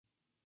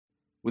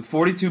With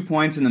 42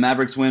 points in the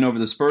Mavericks win over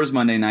the Spurs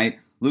Monday night,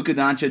 Luka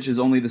Doncic is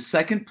only the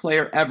second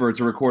player ever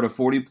to record a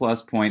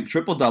 40-plus point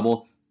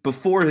triple-double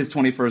before his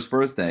 21st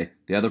birthday.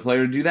 The other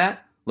player to do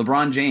that?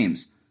 LeBron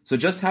James. So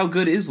just how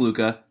good is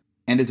Luka,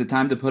 and is it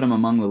time to put him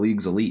among the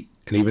league's elite?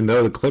 And even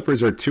though the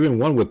Clippers are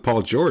 2-1 with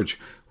Paul George,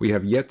 we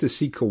have yet to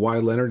see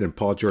Kawhi Leonard and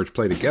Paul George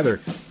play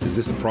together. Is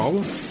this a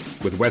problem?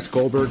 With Wes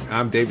Goldberg,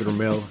 I'm David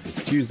Ramil.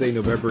 It's Tuesday,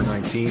 November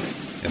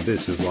 19th, and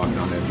this is Locked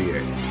On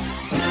NBA.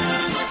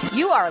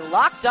 You are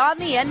Locked On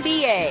the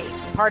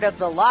NBA, part of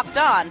the Locked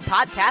On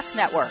Podcast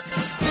Network.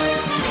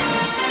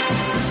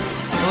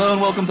 Hello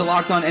and welcome to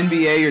Locked On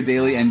NBA, your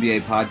daily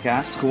NBA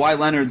podcast. Kawhi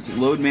Leonard's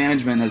load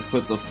management has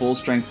put the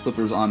full-strength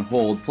Clippers on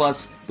hold.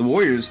 Plus, the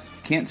Warriors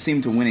can't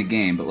seem to win a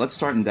game. But let's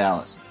start in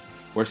Dallas,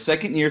 where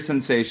second-year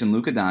sensation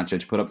Luka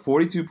Doncic put up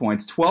 42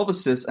 points, 12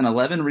 assists, and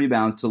 11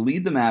 rebounds to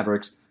lead the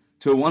Mavericks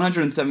to a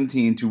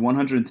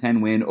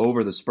 117-110 win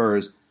over the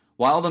Spurs.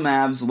 While the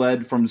Mavs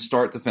led from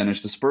start to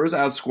finish, the Spurs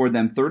outscored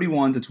them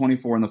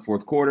 31-24 in the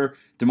fourth quarter.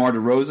 DeMar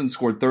DeRozan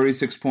scored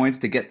 36 points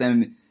to get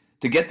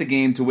the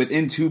game to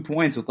within 2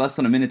 points with less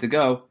than a minute to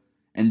go.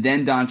 And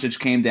then Doncic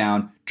came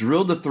down,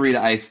 drilled a three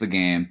to ice the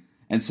game,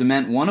 and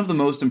cement one of the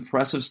most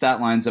impressive stat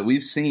lines that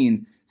we've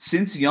seen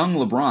since young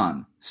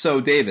LeBron.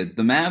 So, David,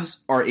 the Mavs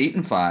are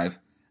 8-5,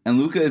 and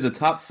Luka is a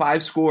top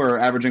 5 scorer,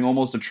 averaging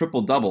almost a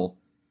triple-double.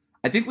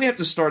 I think we have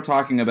to start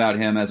talking about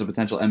him as a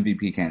potential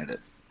MVP candidate.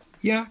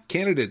 Yeah,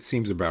 candidate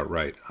seems about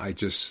right.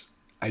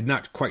 I'm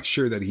not quite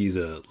sure that he's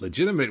a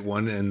legitimate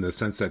one in the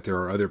sense that there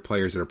are other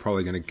players that are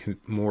probably going to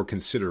more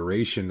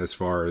consideration as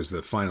far as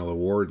the final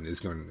award is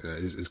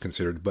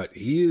considered. But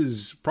he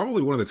is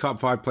probably one of the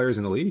top 5 players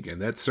in the league,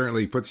 and that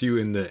certainly puts you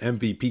in the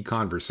MVP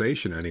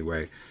conversation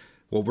anyway.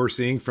 What we're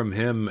seeing from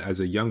him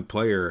as a young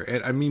player,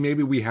 and I mean,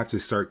 maybe we have to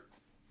start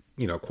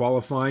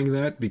qualifying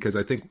that, because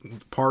I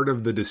think part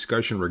of the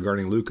discussion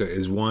regarding Luka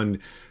is one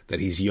that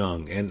he's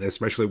young, and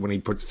especially when he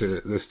puts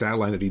to the stat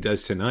line that he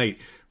does tonight,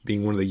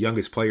 being one of the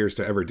youngest players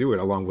to ever do it,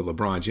 along with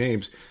LeBron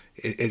James,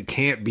 it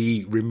can't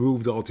be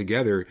removed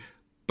altogether.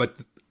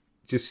 But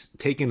just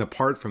taken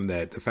apart from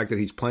that, the fact that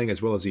he's playing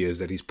as well as he is,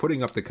 that he's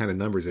putting up the kind of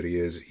numbers that he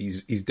is,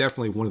 he's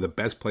definitely one of the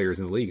best players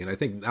in the league. And I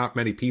think not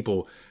many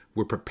people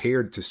were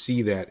prepared to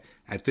see that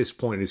at this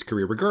point in his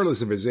career,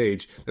 regardless of his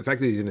age. The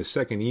fact that he's in his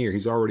second year,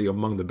 he's already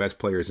among the best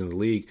players in the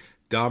league,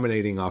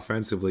 dominating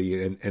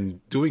offensively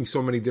and doing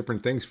so many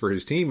different things for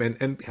his team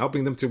and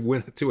helping them to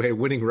win to a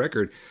winning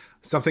record,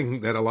 something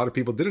that a lot of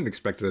people didn't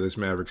expect out of this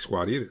Mavericks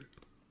squad either.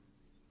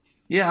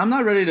 Yeah, I'm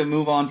not ready to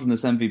move on from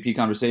this MVP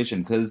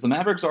conversation because the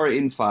Mavericks are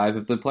 8-5.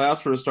 If the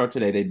playoffs were to start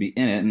today, they'd be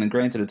in it. And then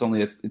granted, it's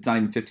not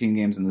even 15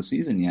 games in the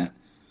season yet.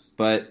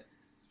 But,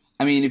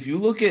 I mean, if you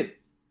look at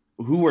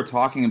who we're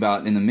talking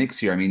about in the mix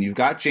here, I mean, you've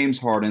got James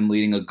Harden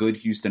leading a good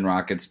Houston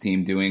Rockets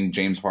team doing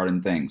James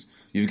Harden things.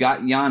 You've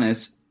got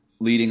Giannis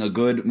leading a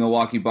good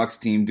Milwaukee Bucks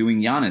team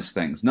doing Giannis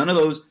things. None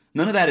of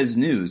that is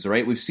news,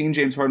 right? We've seen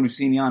James Harden, we've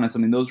seen Giannis. I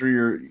mean, those were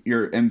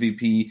your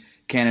MVP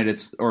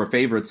candidates or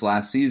favorites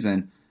last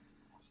season.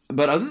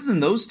 But other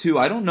than those two,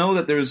 I don't know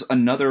that there's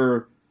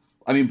another.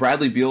 I mean,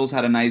 Bradley Beal's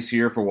had a nice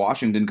year for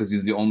Washington because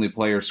he's the only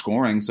player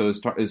scoring. So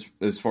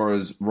as far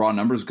as raw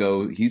numbers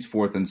go, he's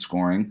fourth in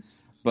scoring.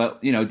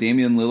 But,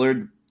 Damian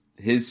Lillard,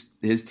 his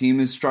team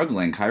is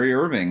struggling. Kyrie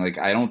Irving,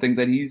 I don't think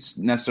that he's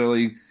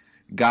necessarily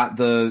got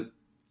the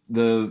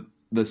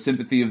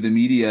sympathy of the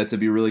media to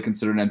be really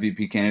considered an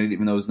MVP candidate,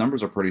 even though his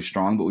numbers are pretty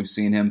strong. But we've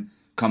seen him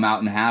come out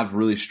and have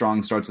really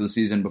strong starts of the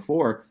season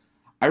before.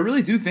 I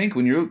really do think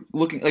when you're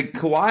looking,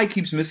 Kawhi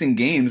keeps missing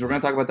games. We're going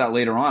to talk about that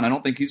later on. I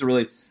don't think he's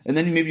really, and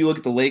then maybe you look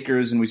at the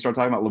Lakers and we start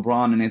talking about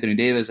LeBron and Anthony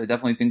Davis. I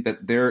definitely think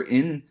that they're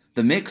in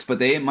the mix, but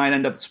they might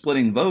end up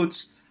splitting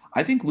votes.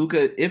 I think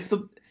Luka, if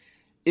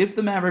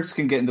the Mavericks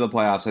can get into the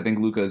playoffs, I think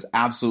Luka is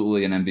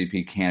absolutely an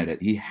MVP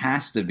candidate. He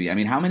has to be. I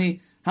mean, how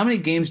many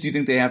games do you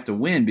think they have to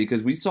win?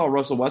 Because we saw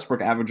Russell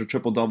Westbrook average a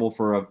triple-double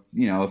for a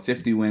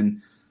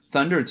 50-win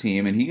Thunder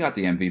team, and he got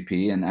the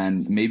MVP,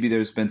 and maybe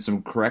there's been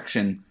some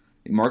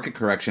market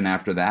correction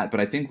after that, but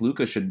I think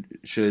Luka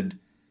should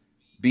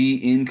be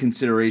in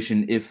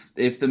consideration if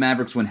the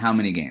Mavericks win how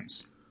many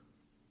games?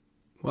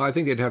 Well, I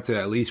think they'd have to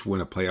at least win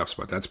a playoff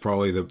spot. That's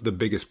probably the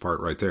biggest part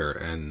right there.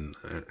 And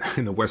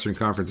in the Western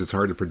Conference, it's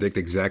hard to predict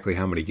exactly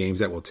how many games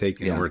that will take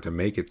in order to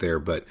make it there.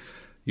 But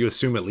you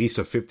assume at least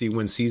a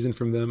 50-win season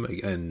from them.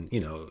 And,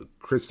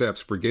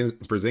 Kristaps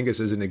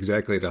Porzingis isn't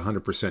exactly at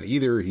 100%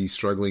 either. He's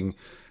struggling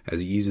as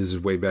he eases his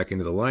way back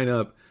into the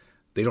lineup.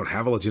 They don't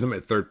have a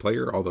legitimate third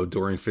player, although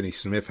Dorian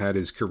Finney-Smith had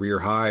his career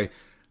high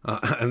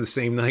on the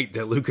same night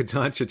that Luka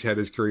Doncic had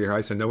his career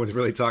high, so no one's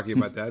really talking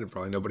about that, and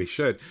probably nobody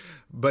should.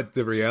 But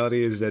the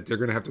reality is that they're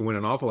going to have to win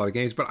an awful lot of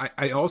games. But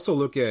I also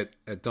look at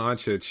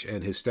Doncic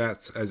and his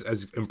stats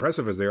as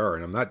impressive as they are,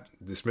 and I'm not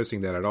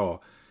dismissing that at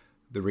all.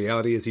 The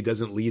reality is he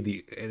doesn't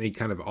lead any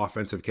kind of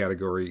offensive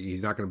category.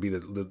 He's not going to be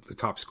the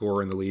top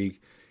scorer in the league.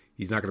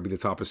 He's not going to be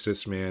the top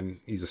assist man.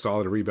 He's a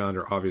solid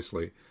rebounder,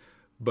 obviously.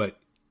 But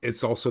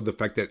it's also the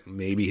fact that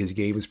maybe his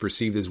game is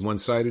perceived as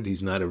one-sided.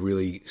 He's not a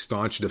really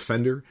staunch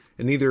defender,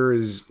 and neither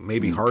is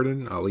maybe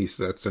Harden. At least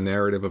that's the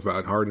narrative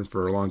about Harden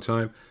for a long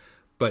time.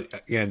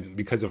 But again,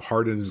 because of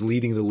Harden's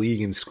leading the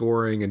league in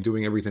scoring and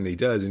doing everything he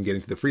does and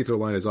getting to the free throw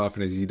line as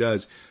often as he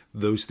does,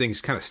 those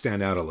things kind of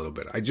stand out a little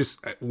bit.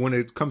 When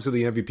it comes to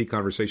the MVP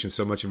conversation,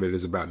 so much of it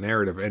is about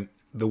narrative. And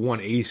the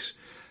one ace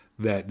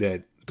that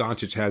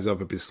Doncic has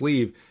up his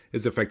sleeve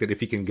is the fact that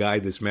if he can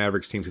guide this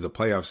Mavericks team to the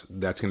playoffs,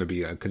 that's going to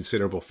be a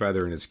considerable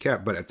feather in his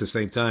cap. But at the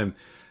same time,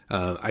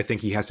 I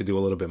think he has to do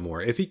a little bit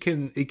more. If he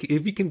can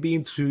be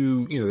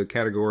into the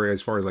category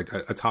as far as like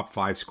a top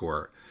 5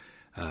 scorer,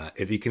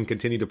 if he can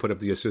continue to put up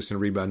the assist and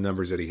rebound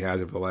numbers that he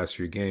has over the last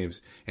few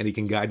games, and he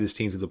can guide his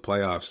team to the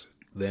playoffs,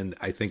 then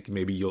I think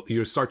maybe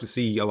you'll start to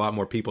see a lot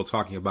more people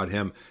talking about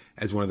him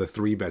as one of the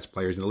 3 best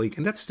players in the league.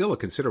 And that's still a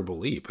considerable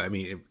leap. I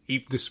mean,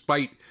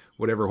 despite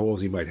whatever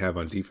holes he might have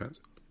on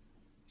defense.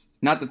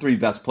 Not the 3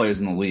 best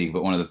players in the league,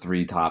 but one of the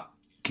 3 top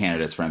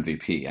candidates for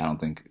MVP. I don't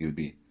think it would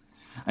be.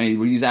 I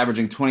mean, he's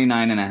averaging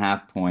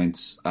 29.5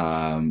 points,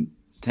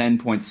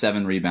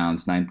 10.7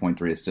 rebounds,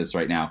 9.3 assists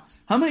right now.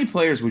 How many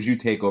players would you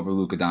take over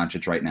Luka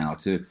Doncic right now?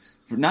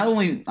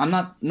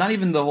 I'm not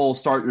even the whole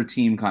start your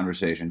team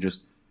conversation,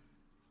 just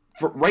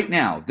for right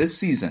now, this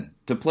season,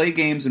 to play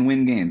games and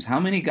win games. How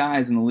many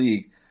guys in the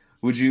league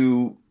would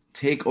you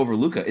take over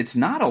Luka? That's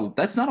not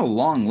a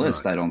long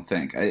list, I don't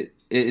think.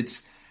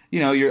 It's we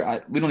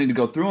don't need to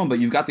go through them, but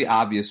you've got the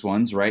obvious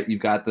ones, right?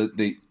 You've got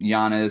the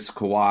Giannis,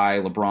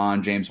 Kawhi,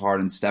 LeBron, James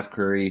Harden, Steph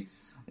Curry,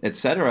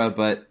 etc.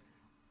 But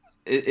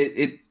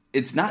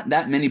it's not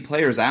that many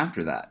players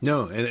after that.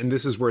 No, and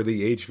this is where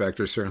the age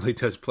factor certainly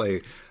does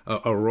play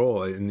a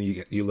role. And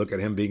you look at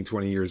him being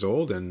 20 years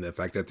old and the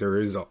fact that there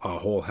is a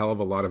whole hell of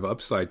a lot of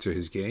upside to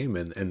his game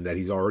and that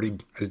he's already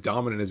as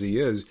dominant as he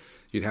is.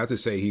 You'd have to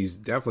say he's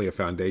definitely a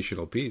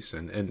foundational piece.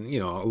 And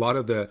a lot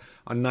of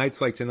on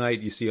nights like tonight,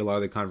 you see a lot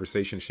of the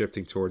conversation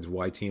shifting towards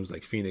why teams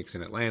like Phoenix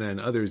and Atlanta and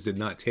others did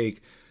not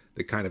take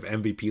the kind of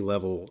MVP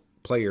level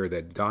player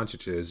that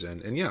Doncic is.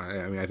 And yeah,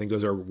 I mean, I think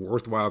those are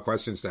worthwhile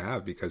questions to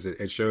have because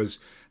it shows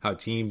how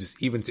teams,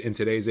 even in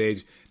today's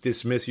age,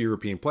 dismiss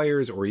European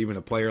players or even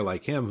a player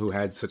like him who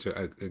had such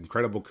an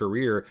incredible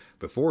career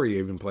before he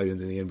even played in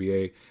the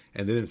NBA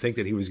and didn't think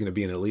that he was going to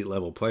be an elite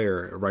level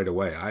player right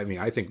away. I mean,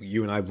 I think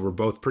you and I were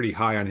both pretty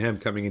high on him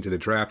coming into the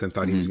draft and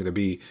thought he was going to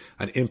be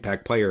an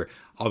impact player,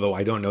 although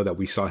I don't know that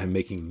we saw him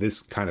making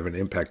this kind of an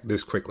impact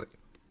this quickly.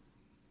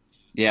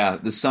 Yeah,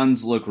 the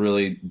Suns look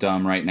really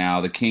dumb right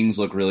now. The Kings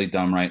look really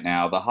dumb right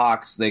now. The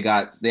Hawks, they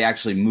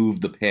actually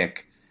moved the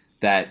pick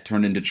that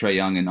turned into Trae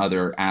Young and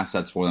other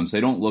assets for them, so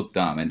they don't look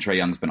dumb. And Trae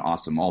Young's been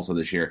awesome also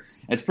this year.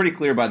 It's pretty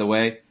clear, by the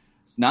way,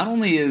 not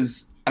only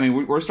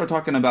we're start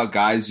talking about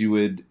guys you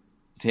would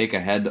take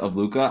ahead of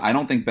Luka. I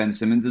don't think Ben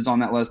Simmons is on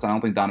that list. I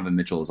don't think Donovan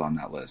Mitchell is on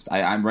that list.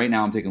 I'm right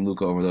now I'm taking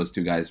Luka over those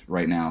 2 guys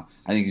right now.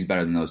 I think he's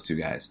better than those 2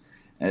 guys.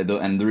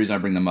 And the reason I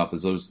bring them up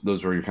is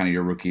those were kind of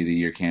your rookie of the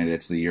year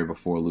candidates the year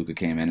before Luka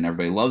came in, and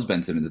everybody loves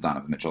Ben Simmons and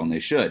Donovan Mitchell, and they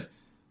should.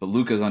 But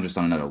Luka's just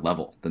on another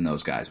level than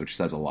those guys, which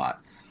says a lot.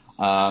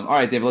 All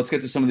right, David, let's get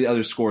to some of the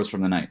other scores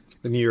from the night.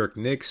 The New York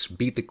Knicks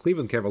beat the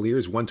Cleveland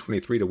Cavaliers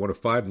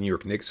 123-105. The New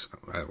York Knicks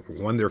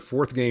won their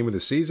 4th game of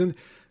the season.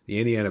 The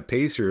Indiana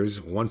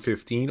Pacers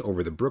 115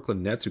 over the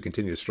Brooklyn Nets, who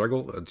continue to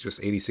struggle. Just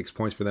 86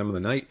 points for them on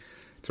the night.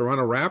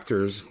 Toronto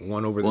Raptors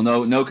won over.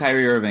 No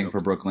Kyrie Irving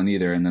for Brooklyn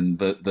either, and then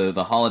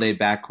the Holiday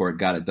backcourt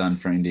got it done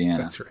for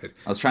Indiana. That's right.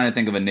 I was trying to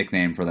think of a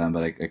nickname for them,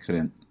 but I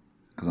couldn't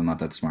because I'm not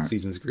that smart.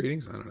 Season's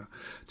greetings. I don't know.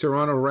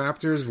 Toronto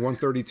Raptors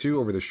 132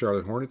 over the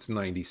Charlotte Hornets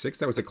 96.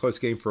 That was a close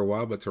game for a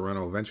while, but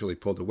Toronto eventually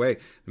pulled away.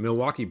 The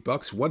Milwaukee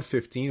Bucks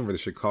 115 over the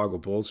Chicago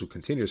Bulls, who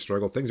continue to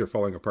struggle. Things are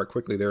falling apart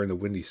quickly there in the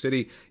Windy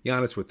City.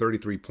 Giannis with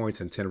 33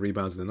 points and 10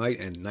 rebounds in the night,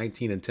 and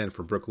 19 and 10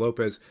 for Brook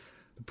Lopez.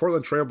 The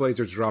Portland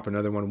Trailblazers drop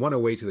another one,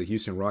 108 to the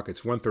Houston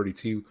Rockets,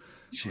 132.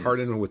 Jeez.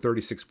 Harden with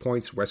 36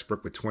 points,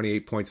 Westbrook with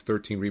 28 points,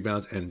 13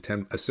 rebounds, and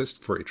 10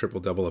 assists for a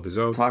triple-double of his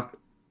own. Talk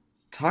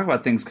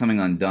about things coming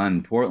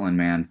undone, Portland,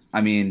 man.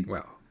 I mean,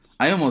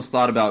 I almost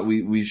thought about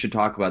we should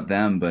talk about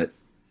them, but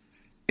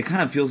it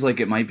kind of feels like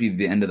it might be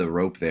the end of the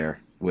rope there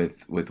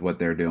with what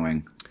they're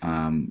doing.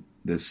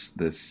 This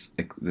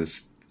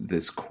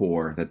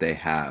core that they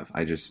have.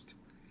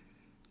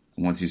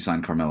 Once you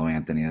sign Carmelo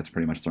Anthony, that's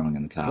pretty much throwing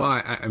in the towel.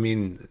 Well, I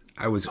mean,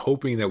 I was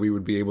hoping that we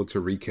would be able to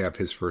recap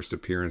his first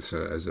appearance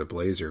as a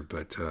Blazer,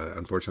 but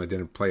unfortunately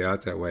didn't play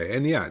out that way.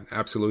 And yeah,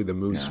 absolutely the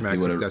move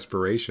smacks of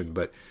desperation,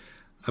 but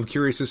I'm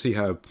curious to see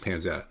how it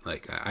pans out.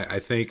 Like, I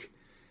think,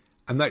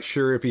 I'm not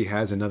sure if he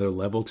has another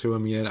level to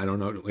him yet. I don't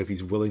know if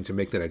he's willing to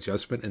make that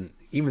adjustment. And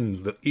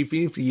even if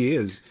he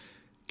is,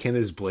 can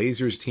his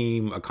Blazers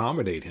team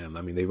accommodate him?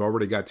 I mean, they've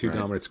already got 2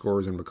 dominant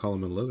scorers in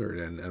McCollum and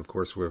Lillard, and of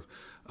course with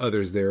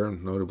others there,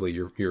 notably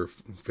your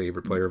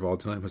favorite player of all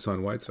time,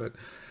 Hassan Whiteside.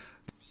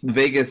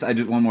 Vegas, I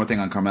did one more thing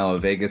on Carmelo.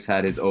 Vegas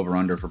had his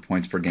over-under for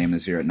points per game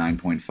this year at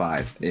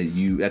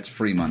 9.5. That's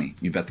free money.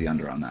 You bet the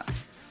under on that.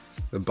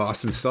 The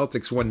Boston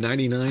Celtics won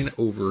 99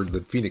 over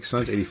the Phoenix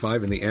Suns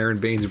 85 in the Aaron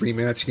Baines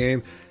rematch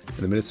game. And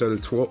the Minnesota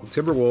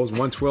Timberwolves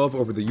 112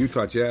 over the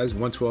Utah Jazz,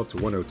 112 to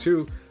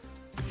 102.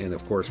 And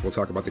of course, we'll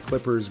talk about the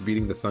Clippers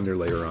beating the Thunder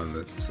later on in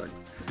the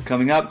segment.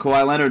 Coming up,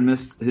 Kawhi Leonard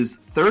missed his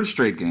third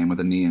straight game with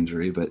a knee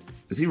injury, but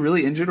is he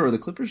really injured or are the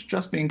Clippers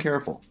just being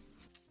careful?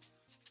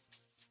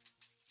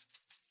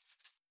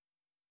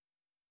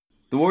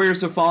 The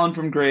Warriors have fallen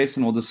from grace,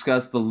 and we'll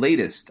discuss the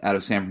latest out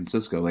of San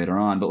Francisco later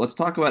on. But let's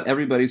talk about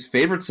everybody's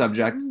favorite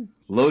subject,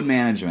 load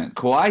management.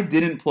 Kawhi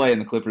didn't play in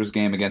the Clippers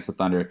game against the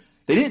Thunder.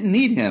 They didn't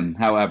need him,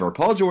 however.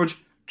 Paul George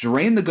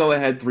drained the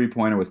go-ahead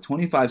three-pointer with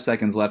 25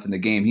 seconds left in the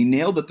game. He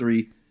nailed the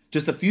three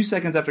just a few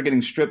seconds after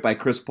getting stripped by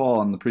Chris Paul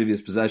on the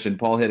previous possession.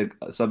 Paul hit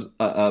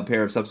a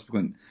pair of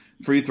subsequent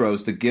free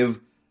throws to give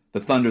the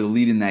Thunder the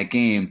lead in that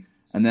game.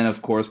 And then,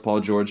 of course,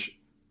 Paul George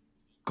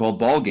called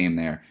ball game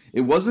there.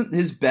 It wasn't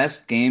his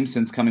best game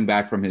since coming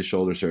back from his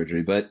shoulder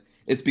surgery, but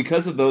it's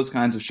because of those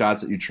kinds of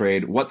shots that you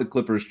trade, what the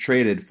Clippers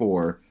traded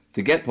for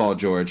to get Paul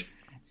George,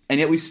 and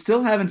yet we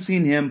still haven't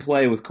seen him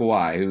play with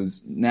Kawhi,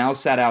 who's now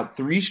sat out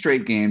 3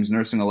 straight games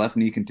nursing a left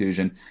knee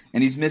contusion,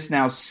 and he's missed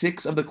now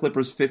 6 of the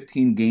Clippers'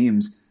 15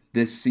 games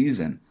this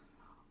season.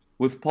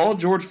 With Paul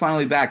George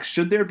finally back,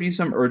 should there be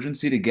some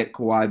urgency to get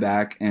Kawhi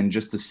back and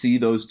just to see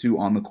those two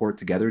on the court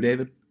together,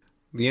 David?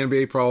 The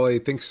NBA probably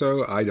thinks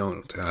so. I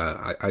don't.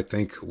 I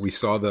think we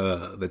saw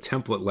the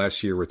template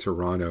last year with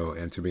Toronto,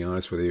 and to be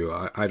honest with you,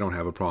 I don't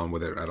have a problem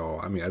with it at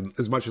all. I mean,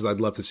 as much as I'd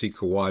love to see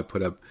Kawhi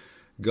put up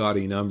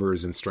gaudy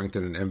numbers and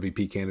strengthen an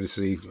MVP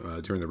candidacy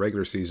during the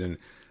regular season,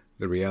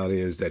 the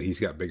reality is that he's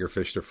got bigger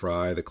fish to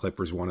fry. The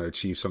Clippers want to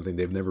achieve something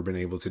they've never been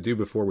able to do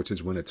before, which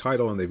is win a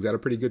title, and they've got a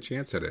pretty good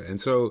chance at it.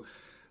 And so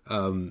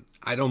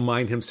I don't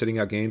mind him sitting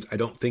out games. I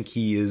don't think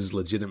he is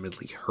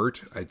legitimately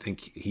hurt. I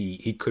think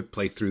he could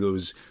play through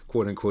those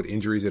quote-unquote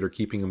injuries that are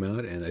keeping him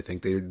out, and I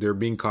think they're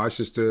being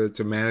cautious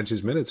to manage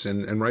his minutes,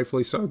 and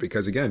rightfully so,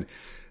 because, again,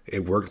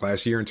 it worked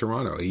last year in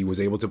Toronto. He was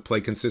able to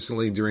play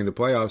consistently during the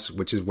playoffs,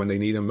 which is when they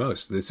need him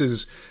most.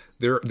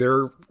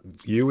 They're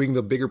viewing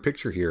the bigger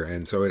picture here,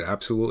 and so it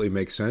absolutely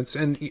makes sense.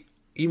 And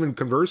even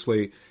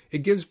conversely,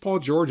 it gives Paul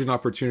George an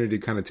opportunity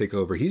to kind of take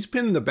over. He's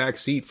been in the back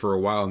seat for a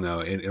while now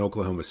in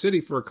Oklahoma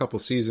City for a couple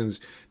seasons.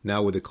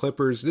 Now with the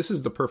Clippers, this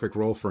is the perfect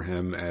role for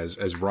him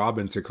as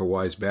Robin to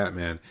Kawhi's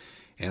Batman.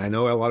 And I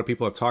know a lot of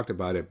people have talked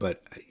about it,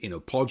 but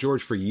Paul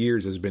George for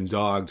years has been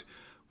dogged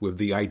with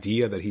the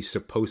idea that he's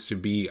supposed to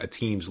be a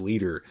team's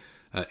leader,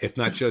 if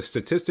not just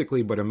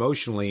statistically, but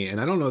emotionally.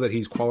 And I don't know that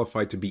he's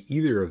qualified to be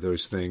either of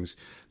those things.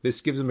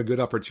 This gives him a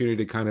good opportunity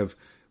to kind of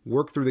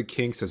work through the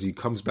kinks as he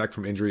comes back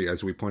from injury.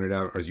 As you pointed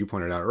out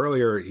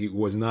earlier, he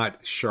was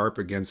not sharp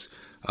against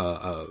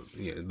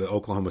the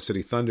Oklahoma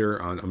City Thunder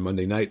on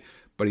Monday night,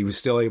 but he was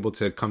still able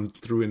to come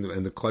through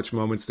in the clutch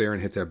moments there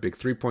and hit that big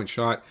 3-point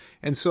shot.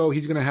 And so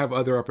he's going to have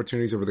other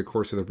opportunities over the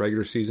course of the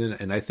regular season,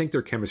 and I think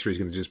their chemistry is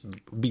going to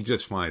be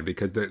just fine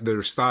because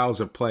their styles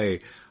of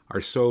play are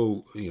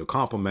so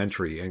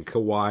complementary, and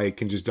Kawhi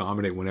can just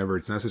dominate whenever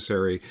it's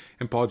necessary,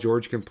 and Paul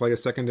George can play a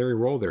secondary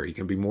role there. He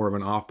can be more of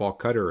an off-ball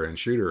cutter and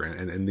shooter,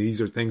 and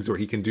these are things where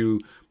he can do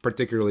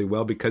particularly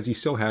well because he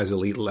still has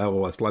elite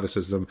level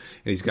athleticism, and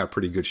he's got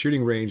pretty good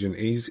shooting range, and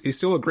he's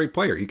still a great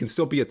player. He can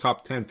still be a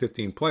top 10,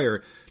 15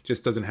 player,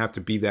 just doesn't have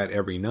to be that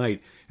every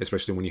night,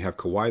 especially when you have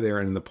Kawhi there.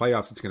 And in the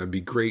playoffs, it's going to be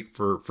great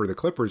for the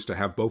Clippers to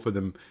have both of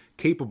them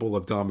capable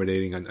of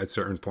dominating at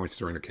certain points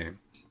during the game.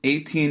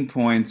 18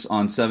 points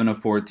on 7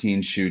 of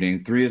 14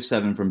 shooting, 3 of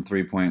 7 from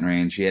three-point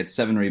range. He had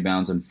 7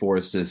 rebounds and 4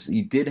 assists.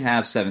 He did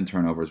have 7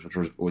 turnovers,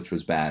 which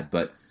was bad.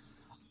 But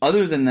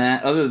other than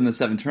the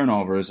 7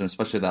 turnovers, and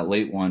especially that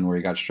late one where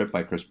he got stripped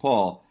by Chris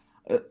Paul,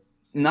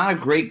 not a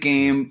great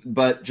game,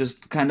 but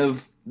just kind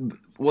of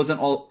wasn't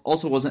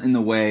in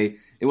the way.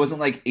 It wasn't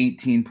like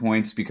 18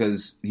 points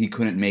because he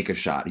couldn't make a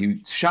shot. He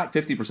shot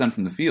 50%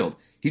 from the field.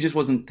 He just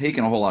wasn't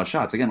taking a whole lot of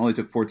shots. Again, only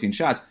took 14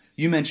 shots.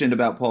 You mentioned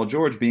about Paul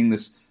George being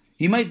this.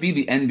 He might be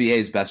the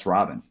NBA's best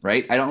Robin,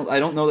 right? I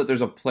don't know that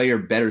there's a player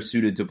better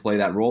suited to play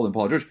that role than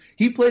Paul George.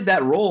 He played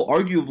that role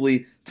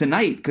arguably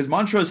tonight because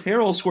Montrezl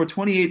Harrell scored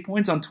 28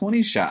 points on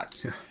 20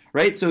 shots,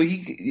 right? So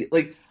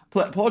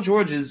Paul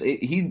George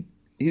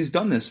he's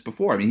done this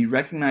before. I mean, he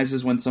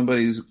recognizes when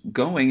somebody's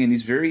going, and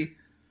he's very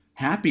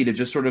happy to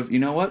just sort of, you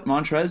know what,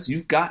 Montrez,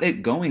 you've got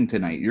it going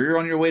tonight. You're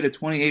on your way to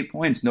 28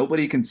 points.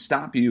 Nobody can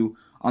stop you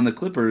on the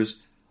Clippers.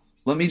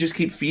 Let me just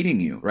keep feeding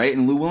you, right?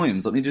 And Lou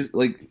Williams, let me just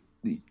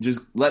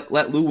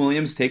let Lou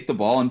Williams take the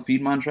ball and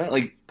feed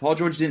Montrezl. Paul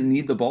George didn't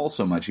need the ball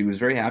so much. He was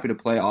very happy to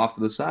play off to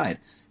the side.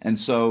 And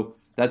so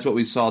that's what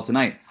we saw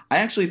tonight. I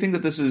actually think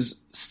that this is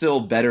still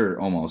better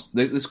almost.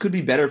 This could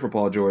be better for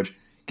Paul George,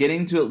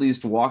 getting to at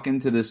least walk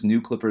into this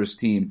new Clippers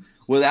team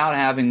without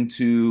having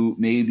to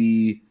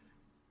maybe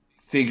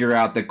figure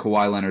out the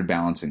Kawhi Leonard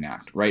balancing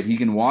act, right? He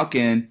can walk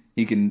in,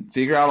 he can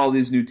figure out all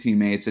these new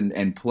teammates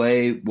and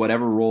play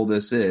whatever role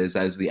this is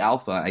as the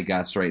alpha, I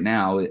guess, right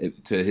now,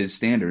 to his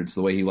standards,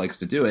 the way he likes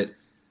to do it.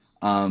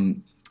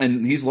 And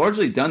he's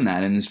largely done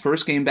that. In his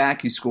first game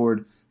back, he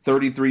scored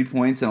 33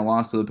 points in a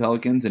loss to the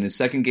Pelicans. In his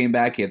second game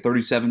back, he had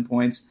 37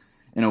 points.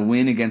 in a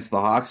win against the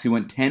Hawks. He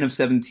went 10 of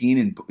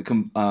 17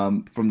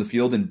 from the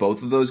field in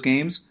both of those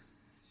games.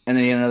 And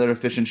then he had another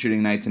efficient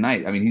shooting night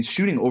tonight. I mean, he's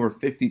shooting over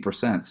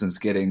 50% since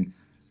getting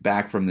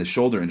back from the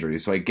shoulder injury.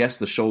 So I guess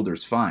the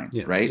shoulder's fine,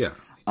 right? Yeah.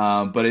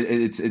 But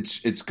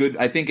it's good.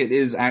 I think it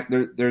is.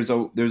 There's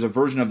a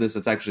version of this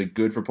that's actually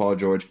good for Paul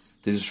George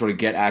to just sort of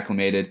get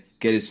acclimated,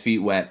 get his feet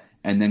wet,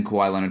 and then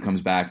Kawhi Leonard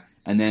comes back.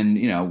 And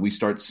then, we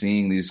start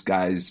seeing these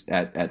guys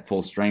at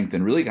full strength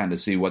and really kind of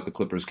see what the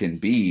Clippers can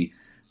be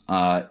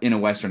in a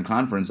Western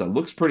Conference that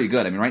looks pretty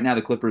good. I mean, right now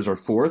the Clippers are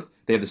 4th.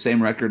 They have the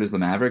same record as the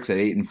Mavericks at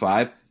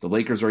 8-5. The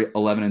Lakers are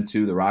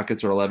 11-2. The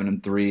Rockets are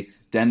 11-3.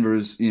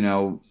 Denver's,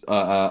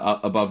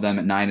 above them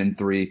at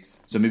 9-3.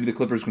 So maybe the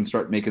Clippers can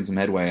start making some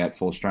headway at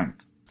full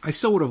strength. I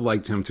still would have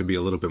liked him to be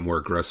a little bit more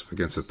aggressive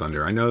against the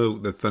Thunder. I know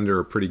the Thunder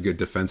are pretty good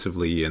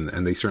defensively, and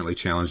they certainly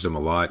challenged him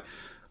a lot,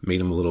 made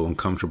him a little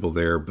uncomfortable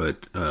there.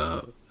 But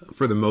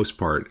for the most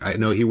part, I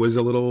know he was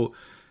a little...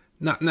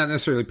 Not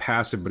necessarily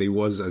passive, but he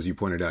was, as you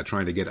pointed out,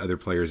 trying to get other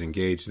players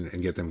engaged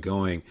and get them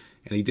going.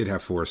 And he did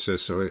have 4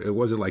 assists, so it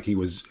wasn't like he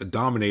was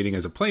dominating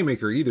as a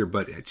playmaker either.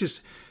 But it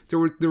just there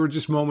were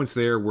just moments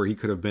there where he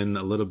could have been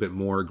a little bit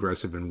more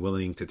aggressive and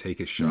willing to take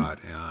his shot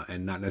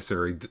and not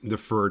necessarily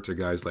defer to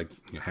guys like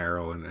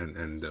Harrell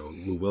and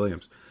Lou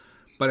Williams.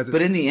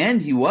 But in the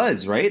end, he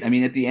was right. I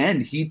mean, at the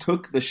end, he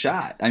took the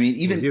shot. I mean,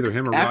 even either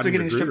him or after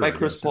getting stripped by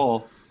Chris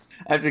Paul.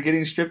 After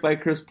getting stripped by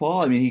Chris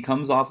Paul, I mean, he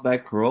comes off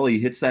that curl, he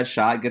hits that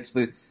shot, gets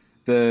he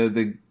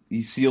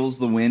seals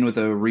the win with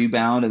a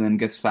rebound, and then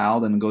gets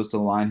fouled and goes to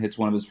the line, hits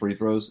one of his free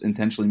throws,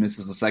 intentionally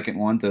misses the second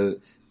one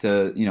to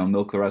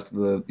milk the rest of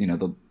the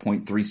the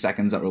 0.3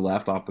 seconds that were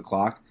left off the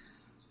clock.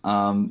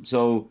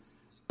 So,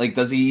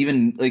 does he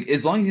even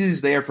as long as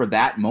he's there for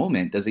that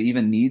moment, does he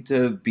even need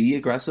to be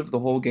aggressive the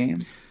whole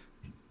game?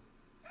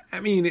 I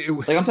mean,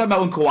 I'm talking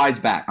about when Kawhi's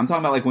back. I'm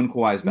talking about when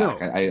Kawhi's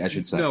back. No, I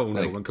should say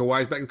when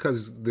Kawhi's back,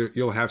 because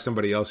you'll have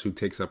somebody else who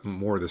takes up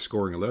more of the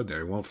scoring load there.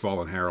 It won't fall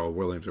on Harrell,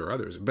 Williams, or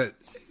others. But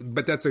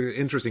that's an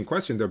interesting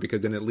question though,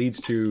 because then it leads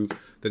to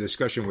the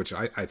discussion, which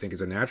I think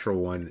is a natural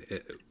one.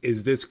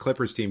 Is this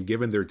Clippers team,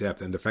 given their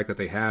depth and the fact that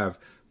they have,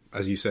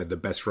 as you said, the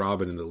best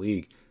Robin in the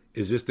league,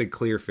 is this the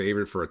clear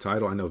favorite for a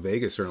title? I know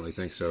Vegas certainly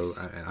thinks so.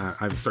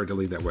 I'm starting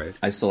to lead that way.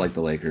 I still like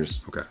the Lakers.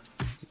 Okay.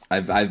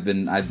 I've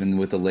been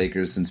with the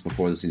Lakers since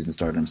before the season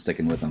started. I'm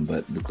sticking with them,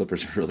 but the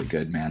Clippers are really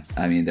good, man.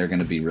 I mean, they're going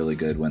to be really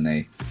good when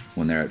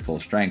they're at full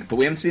strength. But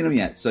we haven't seen them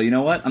yet, so you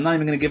know what? I'm not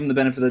even going to give them the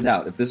benefit of the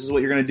doubt. If this is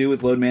what you're going to do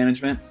with load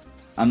management,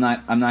 I'm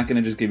not going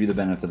to just give you the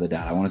benefit of the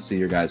doubt. I want to see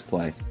your guys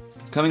play.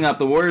 Coming up,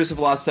 the Warriors have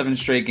lost 7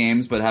 straight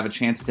games, but have a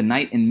chance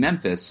tonight in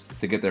Memphis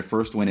to get their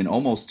first win in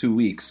almost 2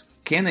 weeks.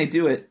 Can they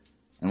do it?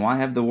 And why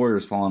have the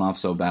Warriors fallen off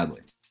so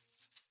badly?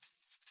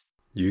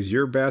 Use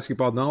your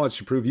basketball knowledge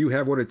to prove you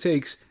have what it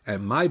takes at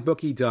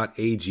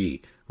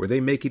mybookie.ag, where they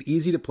make it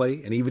easy to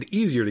play and even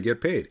easier to get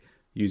paid.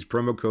 Use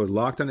promo code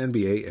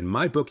LOCKEDONNBA and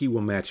MyBookie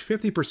will match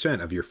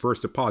 50% of your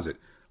first deposit.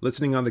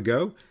 Listening on the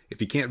go?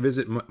 If you can't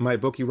visit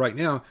MyBookie right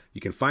now,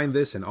 you can find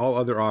this and all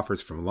other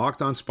offers from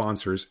Locked On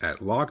sponsors at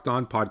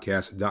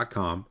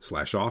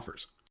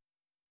LockedOnPodcast.com/offers.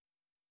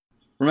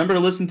 Remember to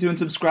listen to and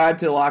subscribe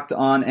to Locked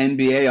On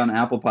NBA on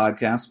Apple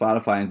Podcasts,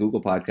 Spotify, and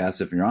Google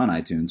Podcasts. If you're on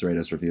iTunes, rate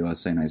us, review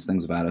us, say nice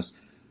things about us.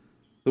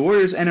 The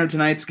Warriors enter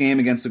tonight's game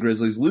against the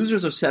Grizzlies,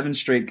 losers of 7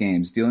 straight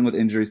games, dealing with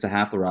injuries to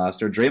half the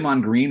roster.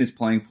 Draymond Green is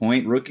playing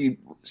point. Rookie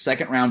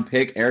second-round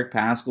pick Eric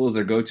Paschall is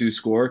their go-to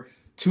scorer.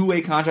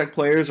 2-way contract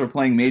players are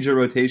playing major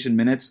rotation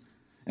minutes.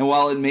 And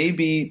while it may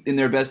be in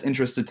their best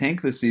interest to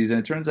tank this season,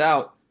 it turns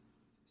out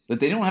that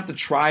they don't have to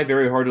try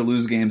very hard to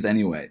lose games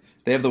anyway.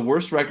 They have the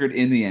worst record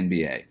in the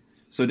NBA.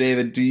 So,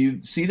 David, do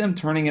you see them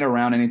turning it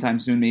around anytime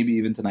soon, maybe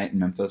even tonight in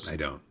Memphis? I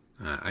don't.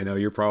 I know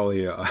you're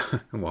probably,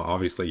 well,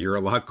 obviously you're a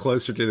lot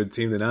closer to the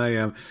team than I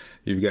am.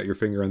 You've got your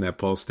finger on that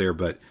pulse there.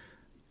 But,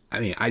 I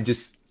mean, I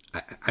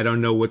don't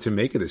know what to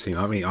make of this team.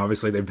 I mean,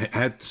 obviously they've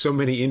had so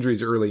many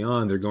injuries early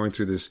on. They're going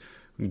through this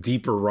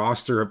deeper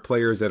roster of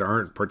players that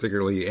aren't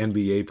particularly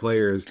NBA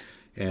players.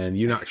 And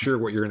you're not sure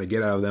what you're going to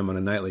get out of them on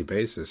a nightly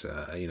basis.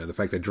 The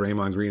fact that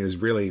Draymond Green is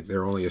really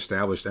their only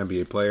established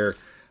NBA player.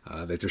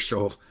 That they're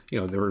still,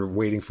 they're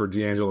waiting for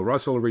D'Angelo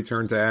Russell to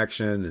return to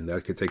action, and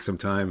that could take some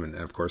time. And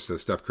of course, the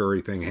Steph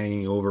Curry thing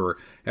hanging over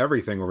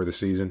everything over the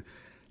season.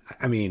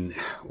 I mean,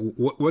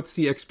 what's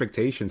the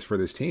expectations for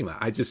this team?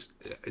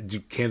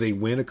 Can they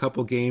win a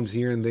couple games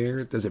here and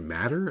there? Does it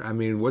matter? I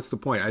mean, what's the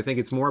point? I think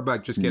it's more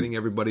about just getting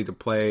everybody to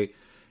play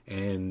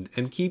and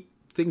keep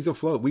things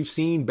afloat. We've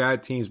seen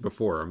bad teams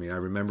before. I mean, I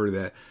remember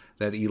that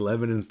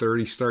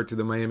 11-30 start to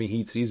the Miami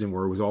Heat season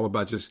where it was all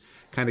about just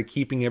kind of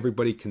keeping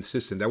everybody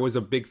consistent. That was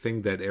a big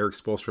thing that Eric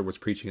Spoelstra was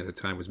preaching at the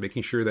time, was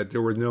making sure that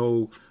there were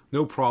no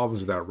problems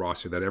with that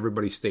roster, that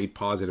everybody stayed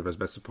positive as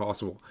best as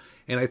possible.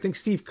 And I think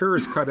Steve Kerr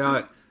is cut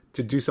out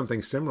to do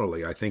something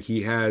similarly. I think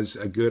he has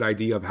a good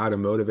idea of how to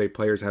motivate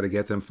players, how to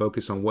get them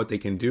focused on what they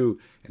can do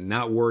and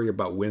not worry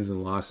about wins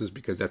and losses,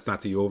 because that's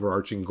not the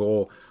overarching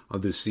goal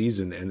of this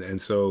season.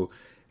 And so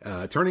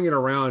Turning it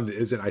around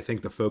isn't, I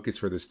think, the focus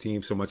for this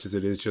team so much as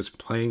it is just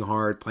playing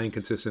hard, playing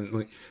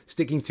consistently,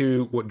 sticking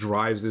to what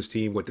drives this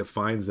team, what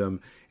defines them.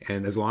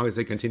 And as long as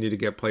they continue to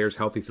get players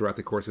healthy throughout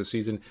the course of the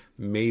season,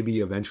 maybe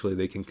eventually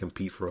they can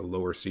compete for a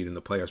lower seed in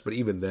the playoffs. But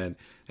even then,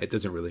 it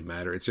doesn't really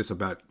matter. It's just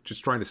about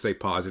just trying to stay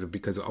positive,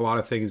 because a lot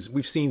of things,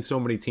 we've seen so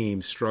many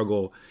teams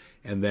struggle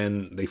and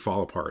then they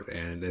fall apart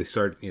and they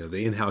start,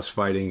 the in-house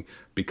fighting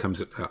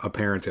becomes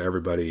apparent to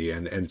everybody,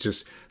 and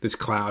just this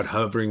cloud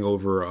hovering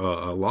over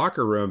a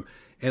locker room.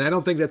 And I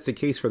don't think that's the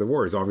case for the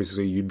Warriors.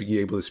 Obviously, you'd be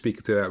able to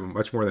speak to that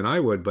much more than I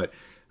would, but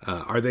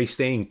are they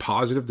staying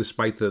positive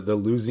despite the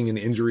losing and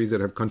injuries that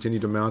have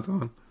continued to mount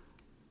on?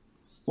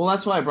 Well,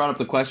 that's why I brought up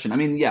the question. I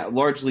mean, yeah,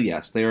 largely,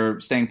 yes, they're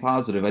staying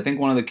positive. I think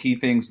one of the key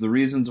things, the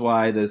reasons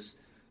why this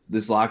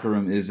locker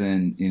room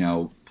isn't,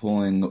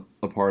 pulling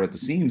apart at the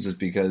seams is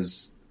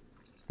because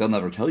they'll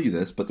never tell you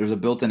this, but there's a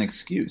built-in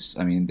excuse.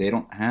 I mean, they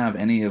don't have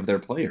any of their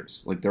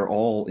players. Like, they're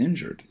all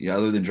injured.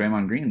 Other than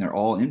Draymond Green, they're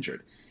all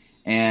injured.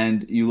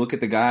 And you look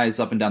at the guys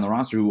up and down the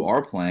roster who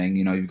are playing,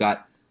 you've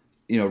got,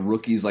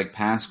 rookies like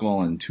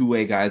Pascal and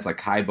two-way guys like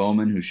Kai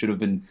Bowman, who should have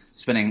been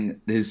spending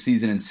his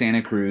season in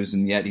Santa Cruz,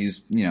 and yet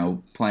he's,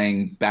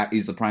 playing back.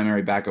 He's the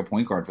primary backup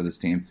point guard for this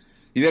team.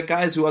 You've got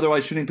guys who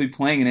otherwise shouldn't be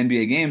playing in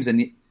NBA games,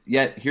 and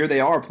yet here they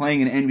are playing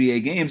in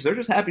NBA games. They're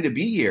just happy to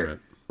be here,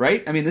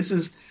 right? I mean, this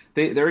is...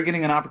 They're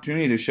getting an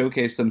opportunity to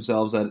showcase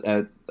themselves at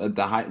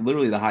the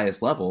literally the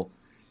highest level,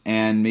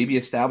 and maybe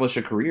establish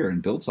a career and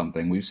build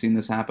something. We've seen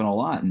this happen a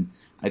lot, and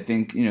I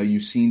think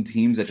you've seen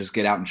teams that just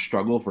get out and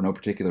struggle for no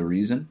particular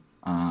reason,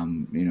 or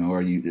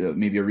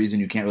maybe a reason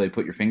you can't really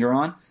put your finger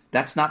on.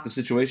 That's not the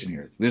situation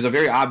here. There's a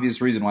very obvious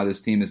reason why this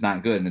team is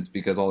not good, and it's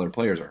because all their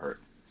players are hurt.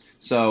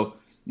 So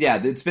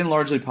yeah, it's been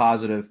largely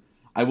positive.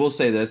 I will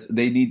say this: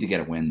 they need to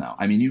get a win, though.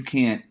 I mean, you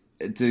can't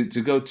to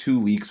go 2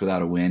 weeks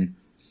without a win.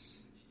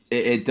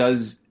 It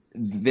does.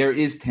 There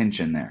is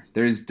tension there.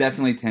 There is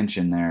definitely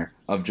tension there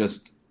of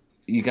just,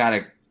 you got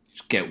to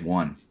get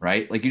one,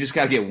 right? Like, you just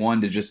got to get one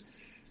to just,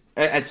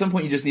 at some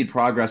point you just need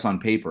progress on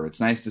paper.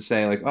 It's nice to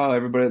say, like, oh,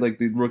 everybody, like,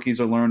 the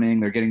rookies are learning,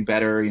 they're getting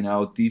better,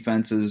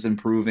 defense is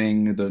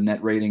improving, the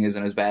net rating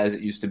isn't as bad as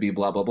it used to be,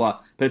 blah, blah, blah.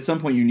 But at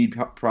some point you need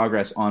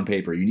progress on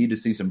paper. You need to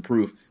see some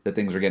proof that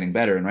things are getting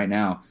better. And right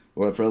now,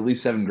 or for at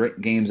least 7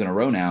 games in a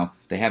row now,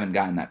 they haven't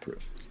gotten that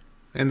proof.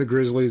 And the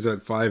Grizzlies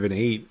at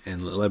 5-8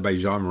 and led by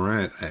Ja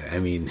Morant. I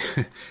mean,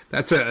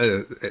 that's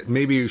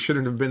maybe it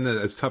shouldn't have been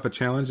as tough a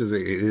challenge as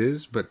it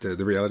is, but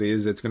the reality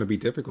is it's going to be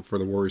difficult for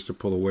the Warriors to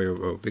pull away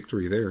a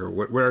victory there.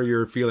 What are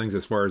your feelings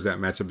as far as that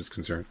matchup is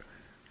concerned?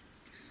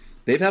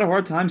 They've had a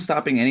hard time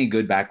stopping any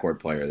good backcourt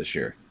player this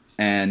year,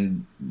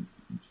 and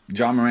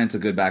Ja Morant's a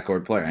good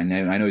backcourt player. I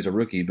know he's a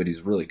rookie, but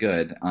he's really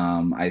good.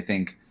 I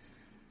think,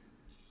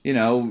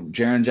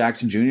 Jaren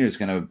Jackson Jr. is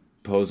going to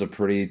pose a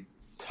pretty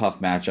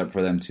tough matchup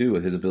for them too,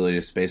 with his ability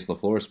to space the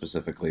floor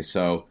specifically.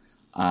 So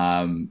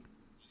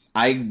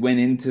I went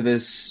into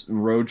this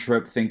road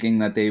trip thinking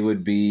that they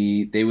would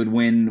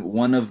win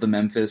one of the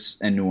Memphis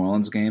and New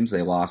Orleans games.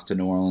 They lost to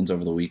New Orleans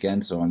over the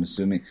weekend, so I'm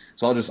assuming.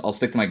 So I'll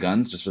stick to my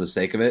guns just for the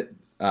sake of it,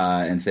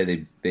 and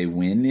say they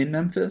win in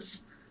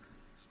Memphis.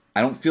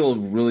 I don't feel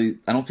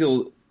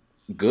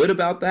good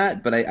about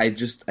that, but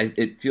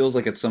it feels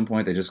like at some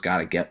point they just got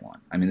to get one.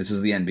 I mean, this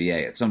is the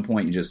NBA. At some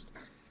point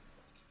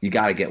you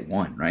got to get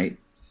one, right?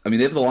 I mean,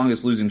 they have the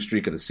longest losing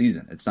streak of the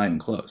season. It's not even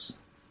close.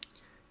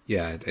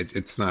 Yeah,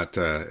 it's not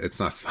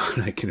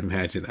fun, I can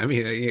imagine. I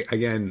mean,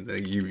 again,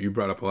 you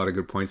brought up a lot of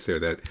good points there,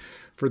 that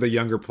for the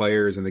younger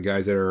players and the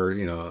guys that are,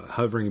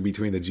 hovering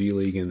between the G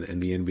League and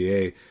the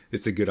NBA,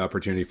 it's a good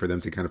opportunity for them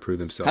to kind of prove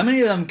themselves. How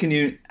many of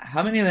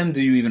them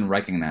do you even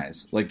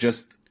recognize? Like,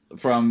 just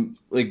from,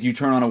 like, you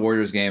turn on a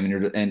Warriors game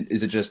and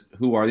is it just,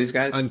 who are these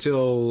guys?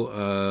 Until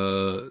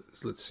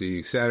let's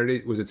see,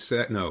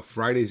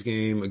 Friday's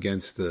game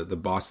against the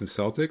Boston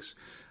Celtics.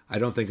 I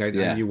don't think I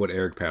knew what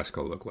Eric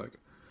Pascal looked like.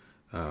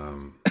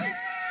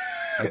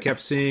 I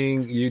kept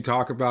seeing you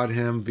talk about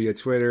him via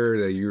Twitter,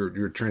 that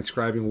you're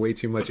transcribing way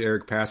too much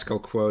Eric Pascal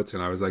quotes,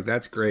 and I was like,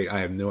 that's great. I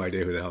have no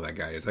idea who the hell that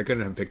guy is. I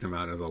couldn't have picked him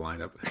out of the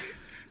lineup.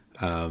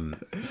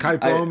 Kai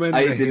Bowman,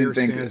 I didn't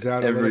think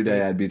every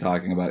day I'd be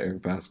talking about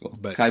Eric Pascal.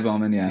 But Kai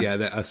Bowman, yeah.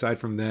 Aside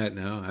from that,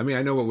 no. I mean,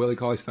 I know what Willie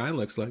Cauley-Stein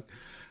looks like.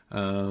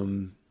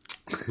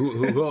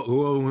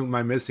 Who am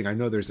I missing? I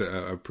know there's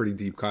a pretty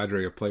deep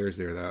cadre of players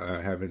there that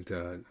I haven't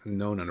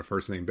known on a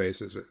first name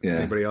basis. Yeah.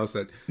 Anybody else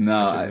that?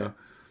 No,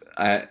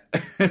 I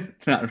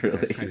not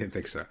really. I didn't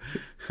think so.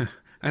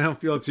 I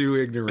don't feel too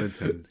ignorant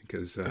then,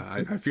 because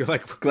I feel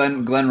like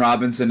Glenn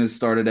Robinson has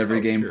started every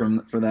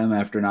game for them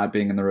after not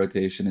being in the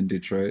rotation in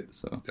Detroit.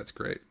 So that's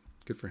great.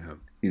 Good for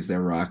him. He's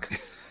their rock.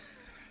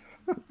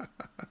 All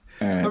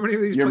right. How many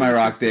of these You're my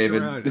rock,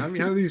 David. I mean, how many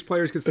of these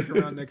players can stick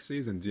around next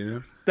season? Do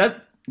you know?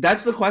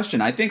 That's the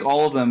question. I think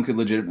all of them could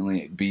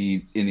legitimately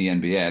be in the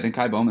NBA. I think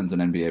Kai Bowman's an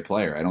NBA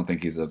player. I don't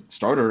think he's a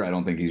starter. I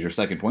don't think he's your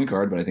second point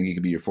guard, but I think he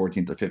could be your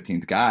 14th or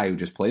 15th guy who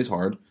just plays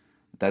hard.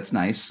 That's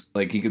nice.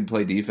 Like, he can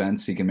play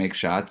defense. He can make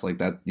shots like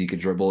that. He could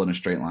dribble in a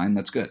straight line.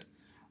 That's good.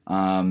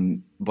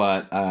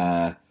 But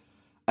I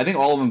I think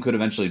all of them could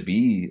eventually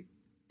be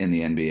in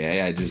the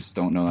NBA. I just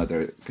don't know that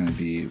they're going to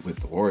be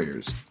with the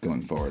Warriors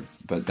going forward.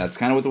 But that's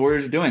kind of what the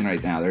Warriors are doing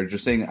right now. They're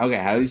just saying, okay,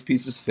 how do these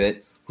pieces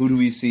fit? Who do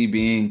we see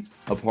being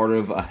a part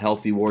of a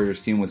healthy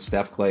Warriors team with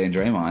Steph, Clay, and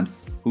Draymond?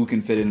 Who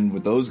can fit in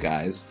with those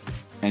guys?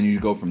 And you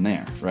go from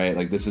there, right?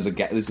 Like this is a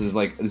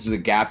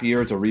gap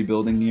year. It's a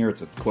rebuilding year.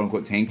 It's a quote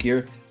unquote tank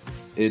year.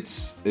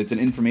 It's an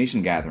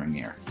information gathering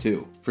year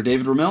too. For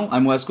David Ramil,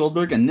 I'm Wes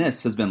Goldberg, and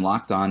this has been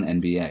Locked On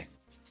NBA.